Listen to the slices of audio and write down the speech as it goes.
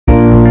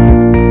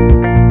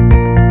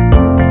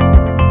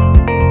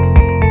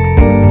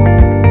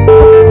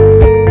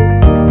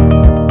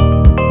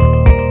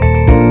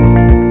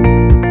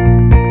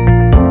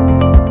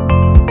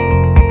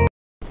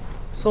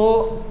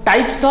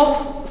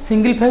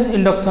single phase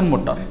induction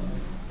motor.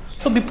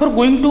 So before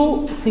going to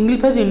single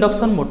phase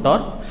induction motor,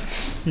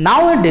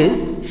 nowadays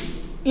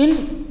in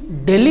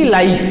daily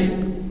life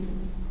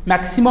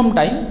maximum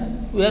time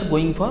we are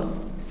going for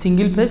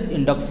single phase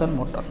induction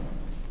motor.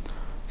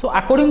 So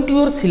according to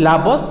your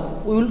syllabus,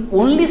 we will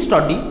only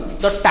study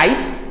the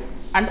types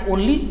and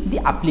only the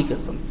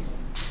applications.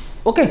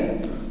 Okay,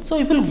 so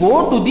if you will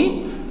go to the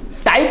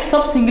types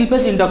of single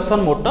phase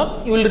induction motor,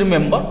 you will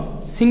remember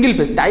single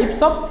phase,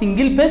 types of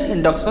single phase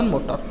induction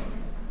motor.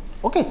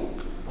 Okay,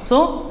 so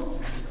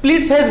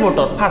split phase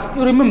motor, first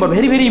you remember,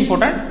 very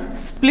important,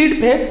 split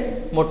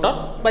phase motor,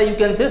 by you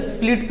can say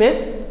split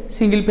phase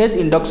single phase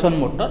induction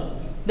motor.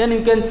 Then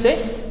you can say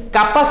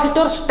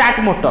capacitor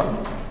stat motor.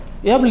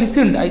 You have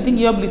listened, I think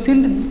you have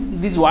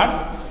listened these words,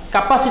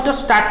 capacitor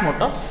stat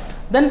motor.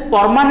 Then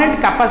permanent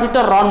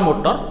capacitor run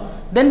motor,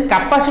 then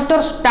capacitor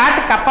start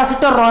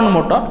capacitor run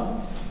motor,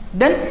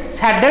 then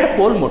shaded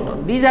pole motor.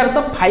 These are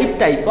the 5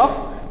 types of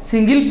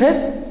single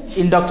phase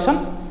induction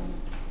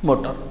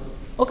motor.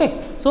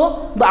 Okay,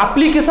 so the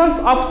applications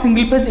of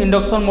single phase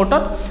induction motor,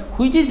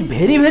 which is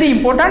very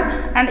important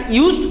and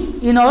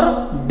used in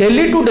our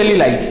daily to daily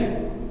life.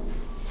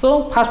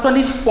 So first one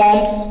is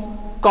pumps,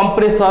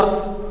 compressors,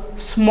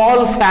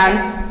 small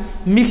fans,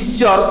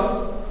 mixtures,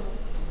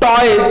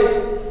 toys,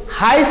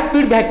 high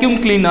speed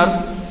vacuum cleaners,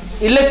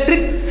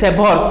 electric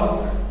shavers,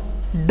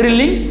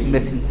 drilling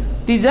machines.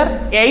 These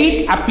are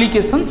 8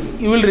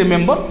 applications you will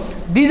remember.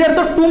 These are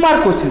the 2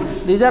 mark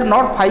questions. These are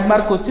not 5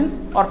 mark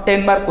questions or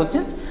 10 mark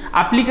questions.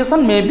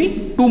 Application may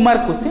be 2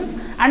 mark questions,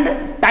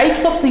 and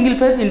types of single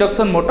phase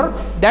induction motor,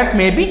 that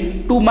may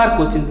be 2 mark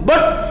questions.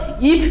 But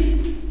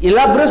if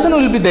elaboration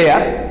will be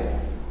there,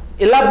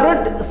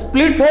 elaborate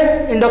split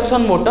phase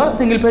induction motor,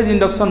 single phase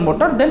induction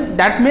motor, then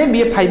that may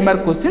be a 5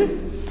 mark questions,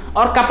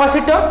 or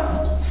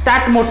capacitor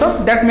start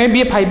motor, that may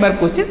be a 5 mark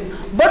questions.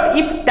 But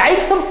if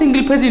types of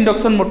single phase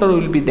induction motor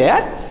will be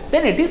there,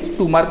 then it is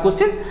 2 mark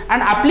question,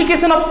 and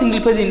application of single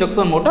phase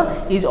induction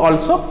motor is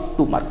also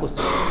 2 mark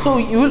question. So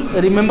you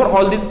will remember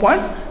all these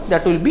points,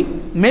 that will be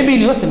maybe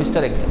in your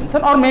semester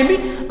examination, or maybe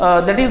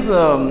that is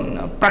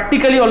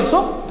practically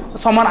also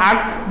someone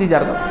asks, these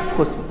are the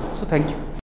questions. So thank you.